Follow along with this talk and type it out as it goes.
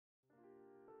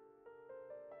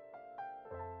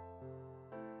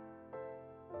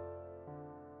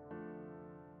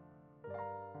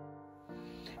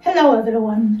Hello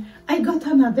everyone, I got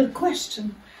another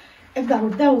question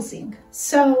about dowsing.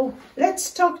 So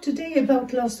let's talk today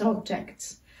about lost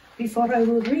objects. Before I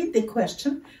will read the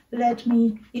question, let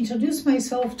me introduce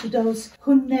myself to those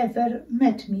who never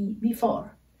met me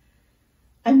before.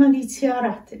 I'm Alicja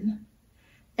Aratyn,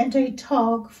 and I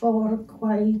talk for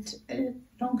quite a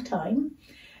long time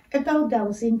about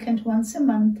dowsing, and once a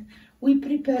month we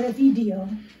prepare a video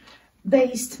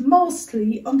based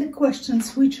mostly on the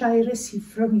questions which I receive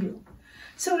from you.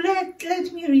 So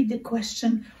let me read the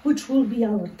question, which will be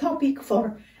our topic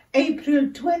for April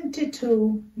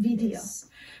 22 videos.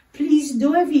 Please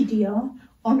do a video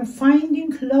on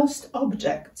finding lost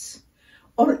objects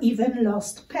or even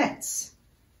lost pets,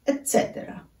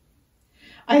 etc.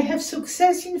 I have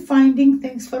success in finding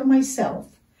things for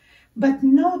myself, but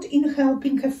not in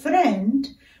helping a friend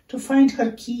to find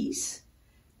her keys,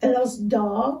 a lost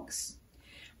dog.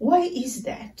 Why is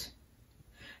that?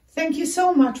 Thank you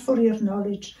so much for your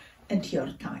knowledge and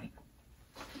your time.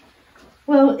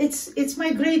 Well, it's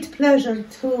my great pleasure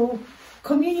to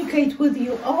communicate with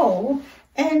you all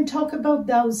and talk about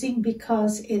dowsing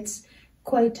because it's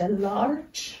quite a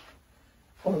large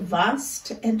or vast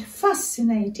and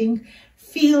fascinating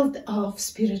field of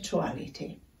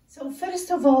spirituality. So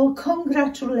first of all,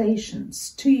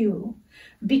 congratulations to you,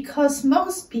 because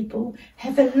most people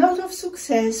have a lot of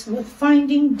success with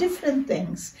finding different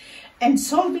things and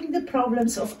solving the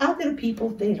problems of other people,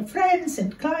 their friends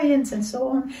and clients and so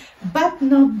on, but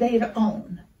not their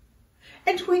own.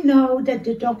 And we know that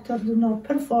the doctor do not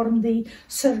perform the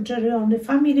surgery on the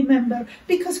family member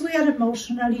because we are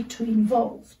emotionally too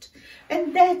involved.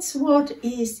 And that's what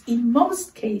is, in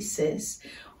most cases,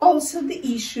 also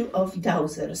the issue of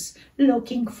dowsers,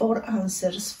 looking for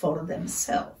answers for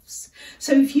themselves.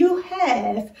 So if you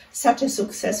have such a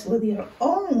success with your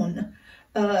own,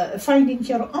 finding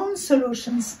your own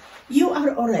solutions, you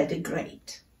are already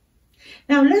great.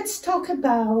 Now let's talk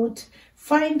about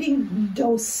finding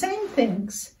those same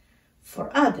things for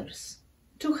others,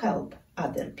 to help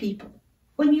other people.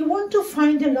 When you want to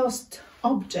find a lost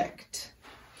object,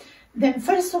 then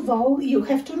first of all, you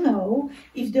have to know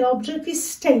if the object is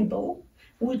stable,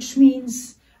 which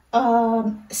means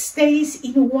stays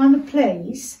in one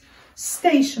place,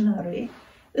 stationary,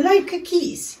 like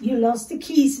keys. You lost the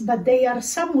keys, but they are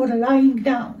somewhere lying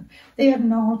down. They are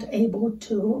not able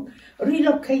to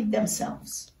relocate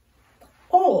themselves.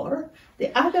 Or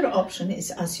the other option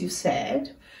is, as you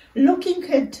said,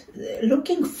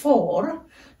 looking for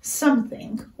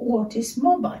something what is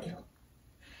mobile.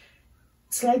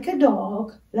 It's like a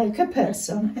dog, like a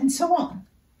person, and so on.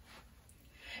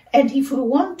 And if we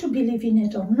want to believe in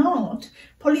it or not,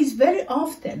 police very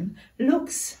often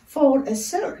looks for a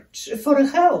search, for a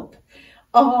help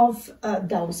of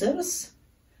dowsers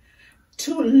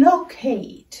to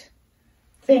locate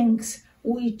things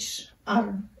which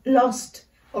are lost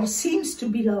or seems to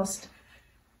be lost.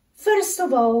 First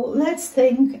of all, let's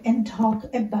think and talk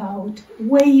about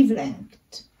wavelength.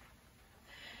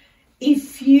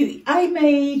 I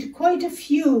made quite a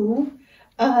few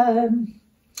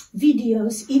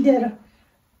videos either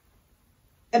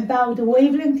about the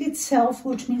wavelength itself,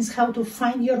 which means how to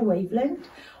find your wavelength,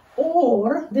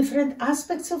 or different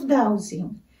aspects of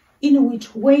dowsing in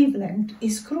which wavelength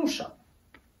is crucial.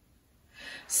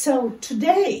 So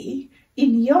today,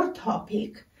 in your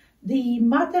topic, the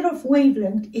matter of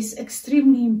wavelength is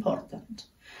extremely important.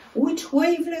 Which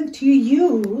wavelength you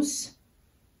use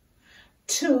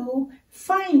to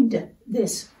find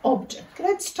this object.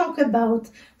 Let's talk about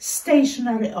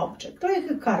stationary object, like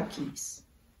a car keys.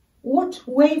 What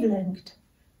wavelength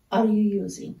are you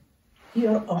using?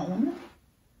 Your own?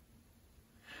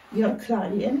 Your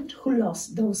client who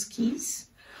lost those keys?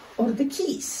 Or the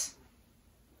keys?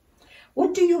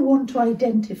 What do you want to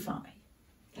identify?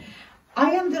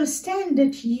 I understand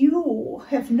that you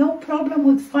have no problem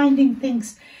with finding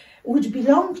things which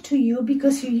belong to you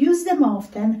because you use them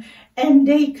often and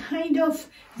they kind of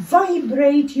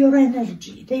vibrate your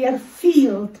energy. They are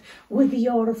filled with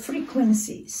your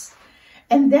frequencies.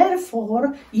 And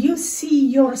therefore, you see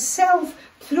yourself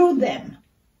through them.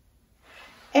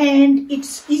 And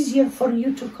it's easier for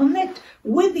you to connect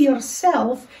with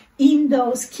yourself in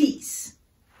those keys.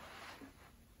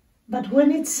 But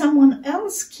when it's someone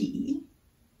else's key,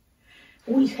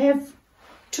 we have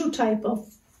two types of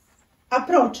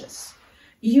approaches.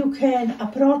 You can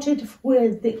approach it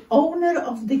with the owner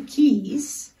of the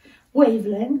keys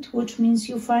wavelength, which means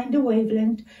you find the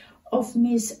wavelength of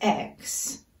Miss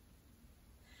X,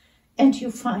 and you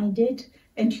find it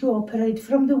and you operate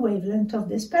from the wavelength of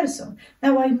this person.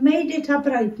 Now I made it up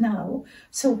right now,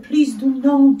 so please do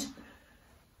not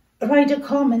write a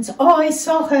comment, oh, I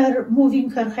saw her moving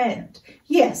her hand.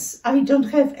 Yes, I don't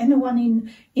have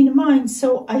anyone in mind,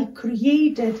 so I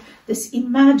created this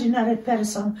imaginary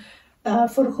person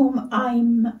for whom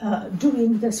I'm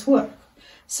doing this work.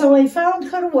 So I found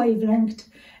her wavelength,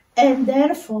 and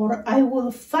therefore I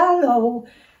will follow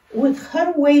with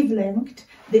her wavelength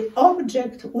the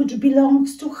object which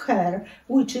belongs to her,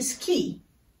 which is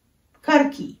car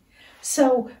key.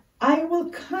 So I will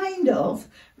kind of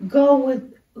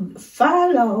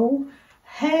follow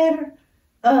her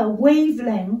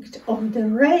wavelength of the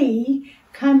ray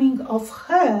coming off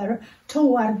her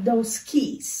toward those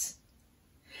keys.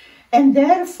 And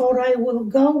therefore I will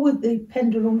go with the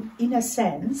pendulum in a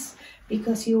sense,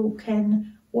 because you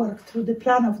can work through the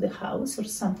plan of the house or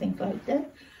something like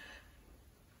that,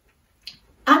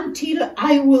 until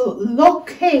I will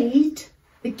locate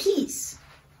the keys.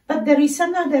 But there is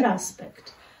another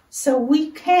aspect. So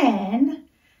we can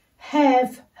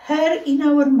have her in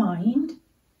our mind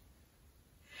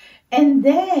and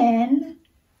then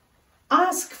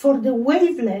ask for the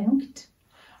wavelength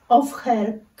of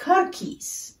her car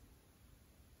keys.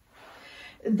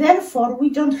 Therefore, we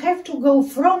don't have to go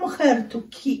from her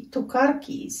to car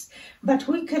keys, but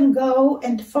we can go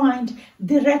and find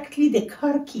directly the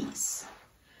car keys.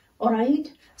 All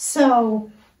right?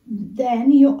 So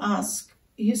then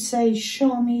you say,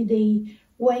 show me the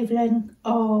wavelength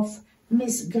of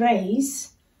Miss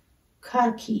Gray's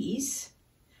car keys,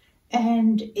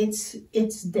 and it's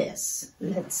this,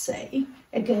 let's say.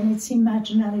 Again, it's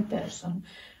imaginary person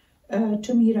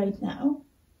to me right now.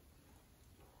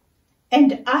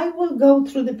 And I will go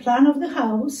through the plan of the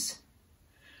house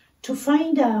to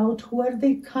find out where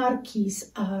the car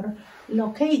keys are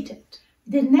located.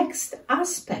 The next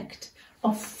aspect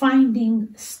of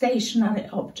finding stationary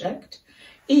object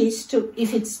is to,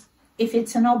 if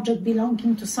it's an object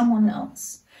belonging to someone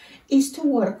else, is to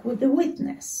work with the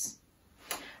witness.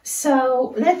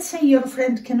 So let's say your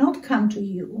friend cannot come to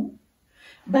you,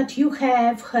 but you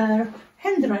have her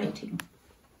handwriting.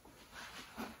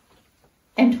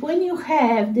 And when you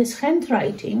have this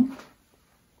handwriting,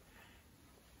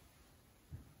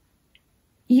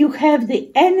 you have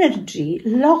the energy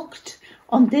locked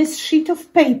on this sheet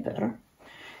of paper,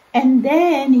 and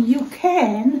then you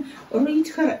can read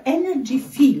her energy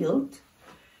field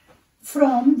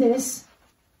from this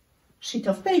sheet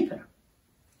of paper.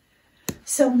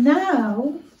 So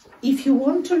now, if you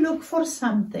want to look for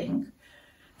something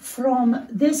from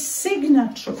this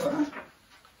signature,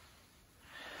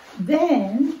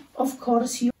 then, of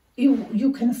course,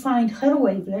 you can find her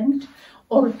wavelength,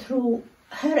 or through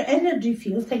her energy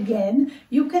field, again,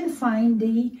 you can find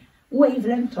the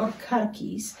wavelength or car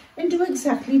keys and do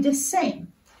exactly the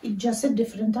same. It's just a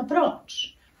different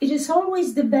approach. It is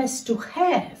always the best to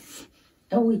have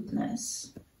a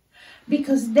witness,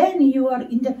 because then you are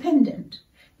independent.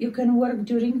 You can work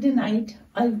during the night.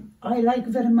 I like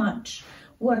very much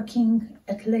working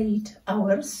at late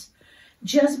hours,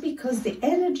 just because the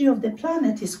energy of the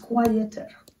planet is quieter.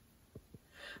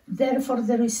 Therefore,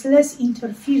 there is less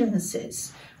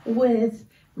interferences with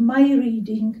my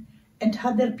reading and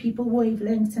other people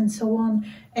wavelengths and so on.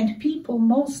 And people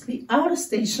mostly are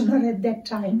stationary at that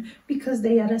time because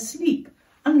they are asleep,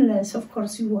 unless, of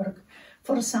course, you work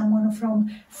for someone from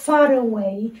far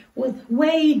away with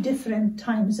way different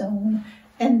time zone,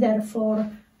 and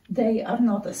therefore they are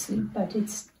not asleep, but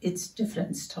it's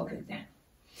different story then.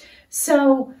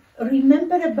 So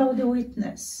remember about the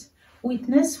witness.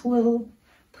 Witness will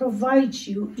provide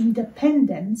you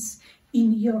independence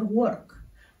in your work,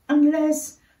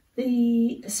 unless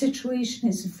the situation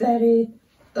is very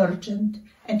urgent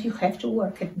and you have to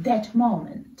work at that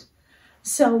moment.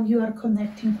 So you are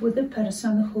connecting with the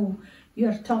person who you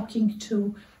are talking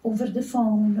to over the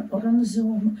phone or on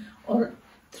Zoom or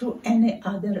through any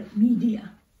other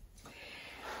media.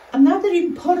 Another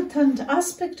important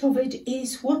aspect of it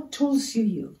is what tools you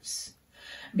use,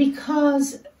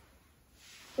 because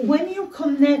when you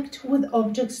connect with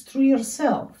objects through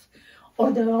yourself,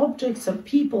 or the objects or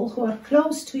people who are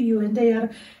close to you and they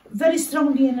are very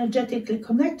strongly energetically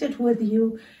connected with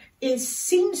you, it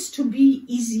seems to be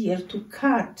easier to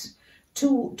catch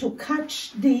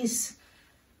this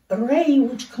ray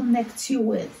which connects you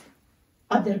with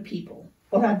other people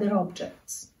or other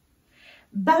objects.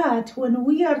 But when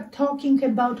we are talking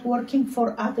about working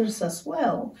for others as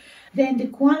well, then the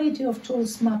quality of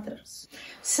tools matters.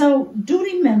 So do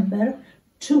remember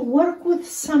to work with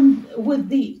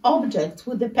the objects,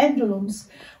 with the pendulums,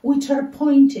 which are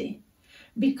pointy,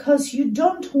 because you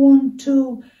don't want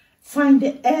to find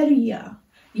the area.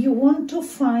 You want to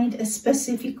find a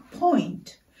specific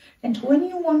point. And when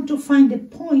you want to find a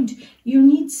point, you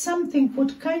need something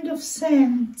what kind of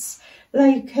sense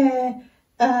like a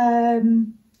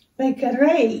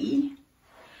ray,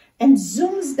 and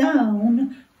zooms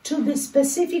down to the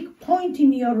specific point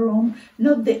in your room,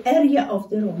 not the area of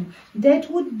the room. That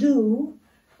would do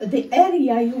the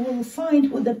area you will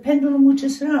find with a pendulum which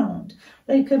is round,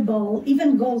 like a ball,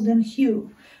 even golden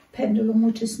hue pendulum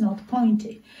which is not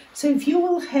pointy. So if you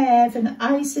will have an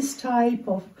Isis type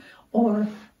of or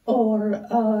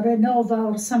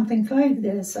Renova or something like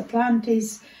this,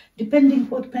 Atlantis, depending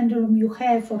what pendulum you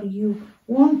have or you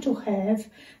want to have,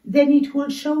 then it will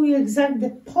show you exactly the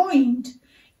point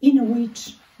in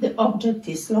which the object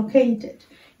is located.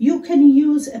 You can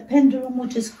use a pendulum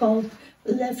which is called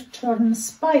left turn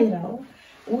spiral,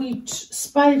 which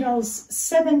spirals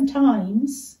 7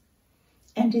 times,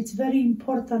 and it's very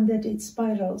important that it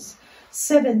spirals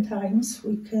 7 times.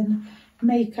 We can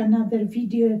make another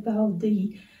video about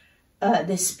the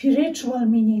spiritual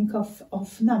meaning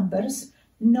of numbers,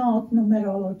 not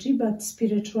numerology, but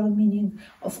spiritual meaning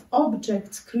of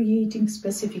objects creating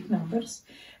specific numbers.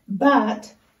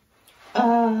 But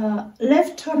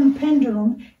left turn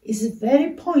pendulum is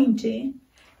very pointy.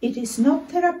 It is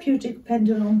not therapeutic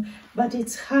pendulum, but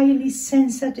it's highly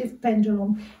sensitive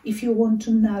pendulum if you want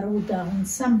to narrow down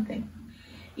something.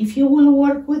 If you will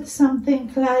work with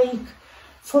something like,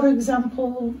 for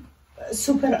example,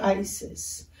 super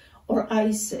Isis or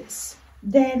Isis,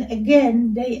 then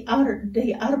again they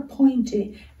are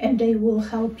pointy and they will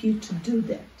help you to do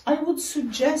that. I would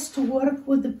suggest to work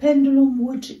with the pendulum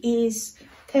which is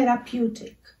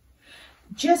therapeutic.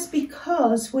 Just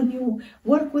because when you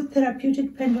work with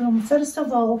therapeutic pendulum, first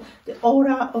of all, the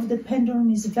aura of the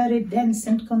pendulum is very dense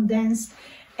and condensed,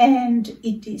 and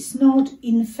it is not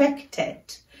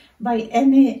infected by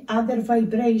any other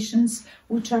vibrations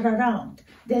which are around.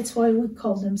 That's why we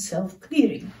call them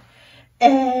self-clearing.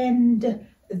 And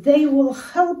they will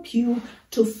help you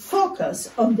to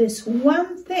focus on this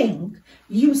one thing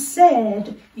you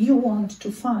said you want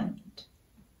to find.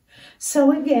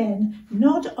 So again,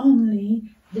 not only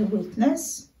the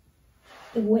witness,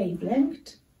 the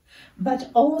wavelength,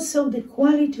 but also the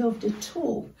quality of the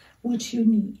tool which you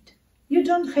need. You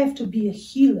don't have to be a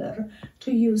healer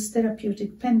to use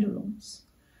therapeutic pendulums.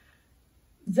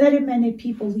 Very many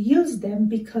people use them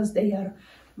because they are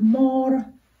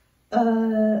more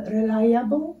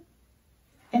reliable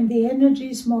and the energy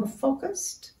is more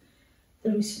focused.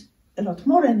 There is a lot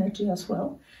more energy as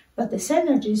well, but this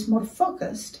energy is more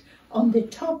focused on the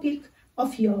topic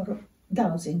of your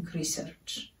dowsing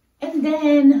research. And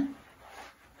then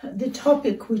the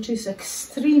topic which is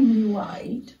extremely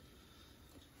wide,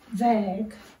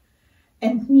 vague,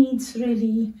 and needs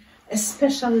really a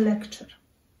special lecture.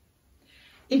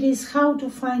 It is how to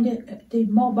find the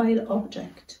mobile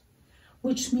object,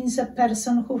 which means a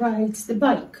person who rides the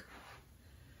bike,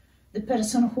 the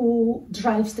person who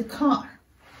drives the car,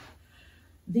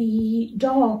 the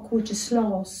dog which is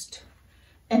lost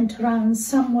and runs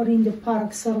somewhere in the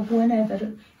parks or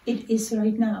whenever it is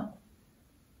right now.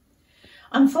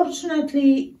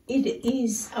 Unfortunately,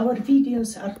 our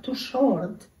videos are too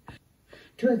short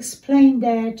to explain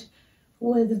that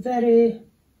with very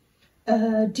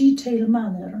detailed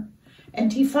manner.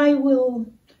 And if I will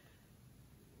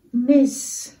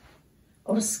miss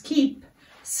or skip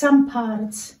some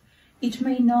parts, it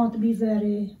may not be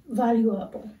very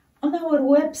valuable. On our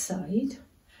website,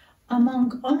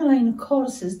 among online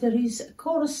courses, there is a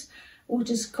course which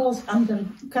is called under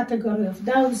category of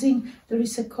dowsing. There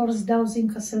is a course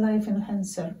Dowsing as a Life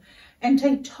Enhancer. And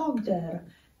I talk there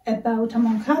about,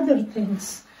 among other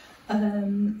things,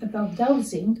 about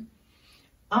dowsing.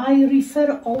 I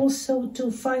refer also to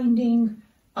finding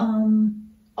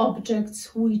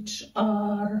objects which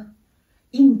are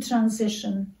in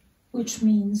transition, which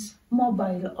means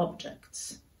mobile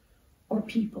objects or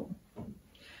people.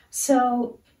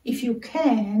 So if you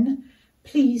can,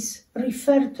 please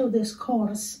refer to this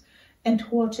course and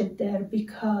watch it there,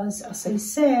 because, as I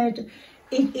said,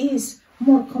 it is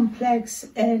more complex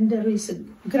and there is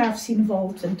graphs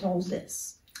involved and all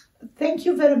this. Thank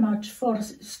you very much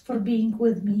for being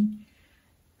with me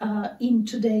in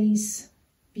today's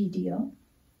video.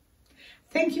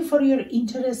 Thank you for your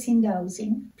interest in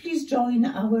dowsing. Please join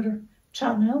our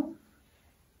channel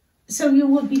so you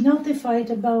will be notified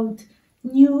about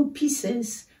new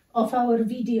pieces of our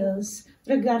videos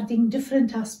regarding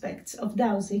different aspects of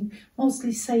dowsing,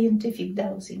 mostly scientific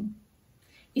dowsing.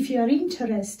 If you are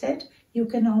interested, you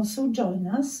can also join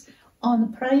us on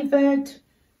a private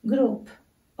group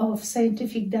of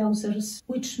scientific dowsers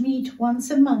which meet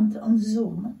once a month on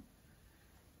Zoom.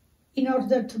 In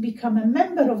order to become a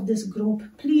member of this group,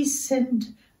 please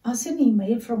send us an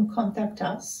email from Contact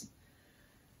Us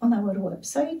on our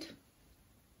website,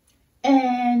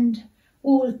 and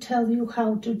we'll tell you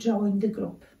how to join the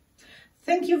group.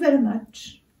 Thank you very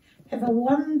much. Have a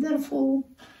wonderful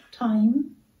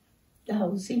time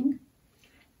dowsing,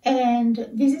 and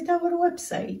visit our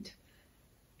website,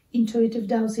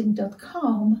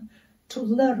 intuitivedowsing.com, to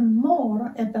learn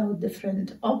more about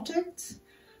different objects,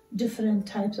 different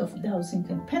types of dowsing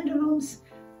and pendulums,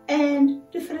 and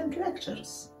different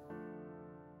lectures.